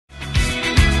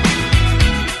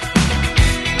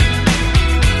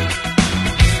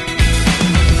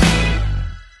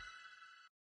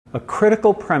A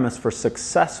critical premise for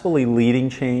successfully leading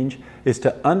change is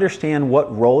to understand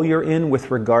what role you're in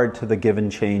with regard to the given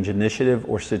change initiative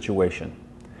or situation.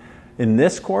 In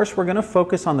this course, we're going to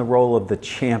focus on the role of the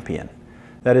champion,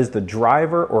 that is, the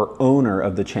driver or owner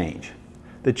of the change.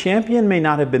 The champion may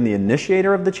not have been the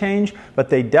initiator of the change, but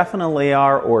they definitely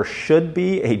are or should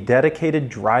be a dedicated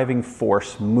driving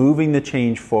force moving the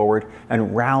change forward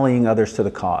and rallying others to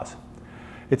the cause.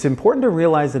 It's important to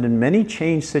realize that in many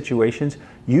change situations,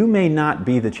 you may not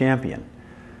be the champion.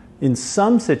 In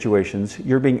some situations,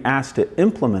 you're being asked to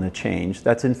implement a change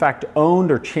that's in fact owned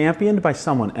or championed by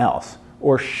someone else,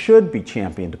 or should be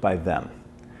championed by them.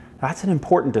 That's an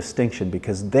important distinction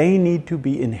because they need to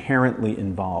be inherently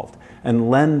involved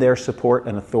and lend their support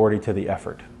and authority to the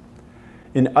effort.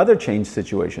 In other change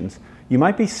situations, you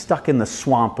might be stuck in the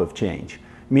swamp of change,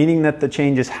 meaning that the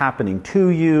change is happening to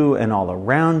you and all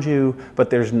around you, but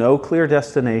there's no clear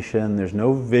destination, there's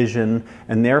no vision,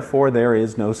 and therefore there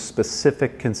is no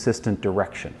specific, consistent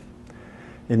direction.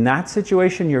 In that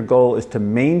situation, your goal is to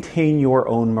maintain your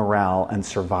own morale and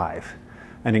survive,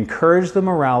 and encourage the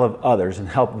morale of others and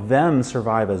help them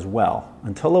survive as well,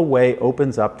 until a way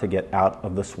opens up to get out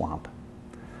of the swamp.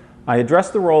 I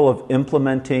address the role of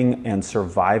implementing and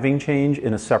surviving change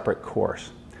in a separate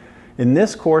course. In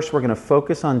this course, we're going to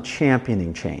focus on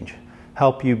championing change,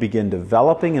 help you begin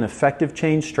developing an effective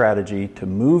change strategy to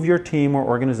move your team or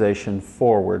organization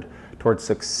forward towards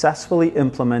successfully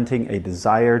implementing a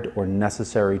desired or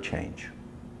necessary change.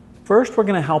 First, we're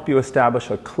going to help you establish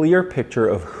a clear picture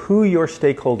of who your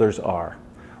stakeholders are,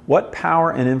 what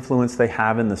power and influence they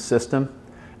have in the system,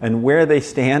 and where they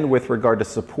stand with regard to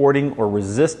supporting or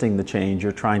resisting the change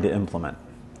you're trying to implement.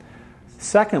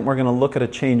 Second, we're going to look at a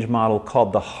change model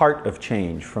called the Heart of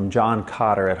Change from John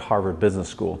Kotter at Harvard Business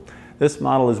School. This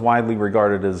model is widely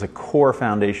regarded as a core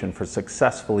foundation for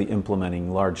successfully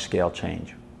implementing large-scale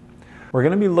change. We're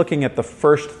going to be looking at the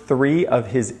first 3 of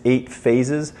his 8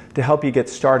 phases to help you get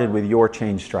started with your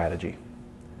change strategy.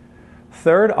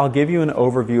 Third, I'll give you an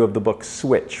overview of the book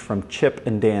Switch from Chip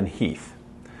and Dan Heath.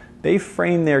 They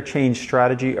frame their change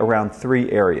strategy around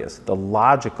 3 areas: the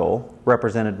logical,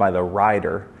 represented by the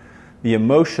rider, the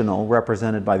emotional,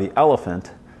 represented by the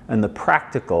elephant, and the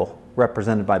practical,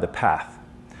 represented by the path.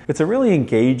 It's a really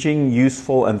engaging,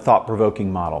 useful, and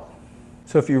thought-provoking model.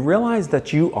 So if you realize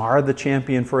that you are the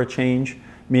champion for a change,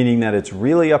 meaning that it's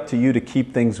really up to you to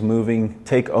keep things moving,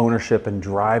 take ownership, and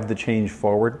drive the change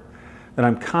forward, then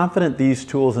I'm confident these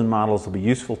tools and models will be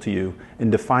useful to you in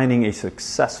defining a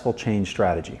successful change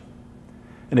strategy.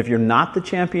 And if you're not the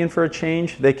champion for a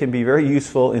change, they can be very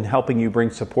useful in helping you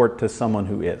bring support to someone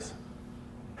who is.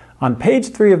 On page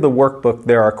 3 of the workbook,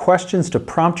 there are questions to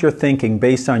prompt your thinking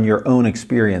based on your own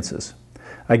experiences.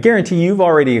 I guarantee you've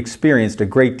already experienced a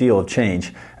great deal of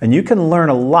change, and you can learn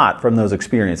a lot from those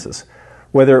experiences.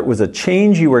 Whether it was a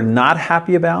change you were not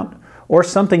happy about, or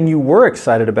something you were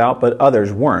excited about but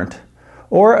others weren't,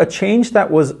 or a change that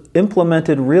was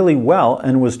implemented really well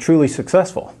and was truly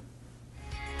successful.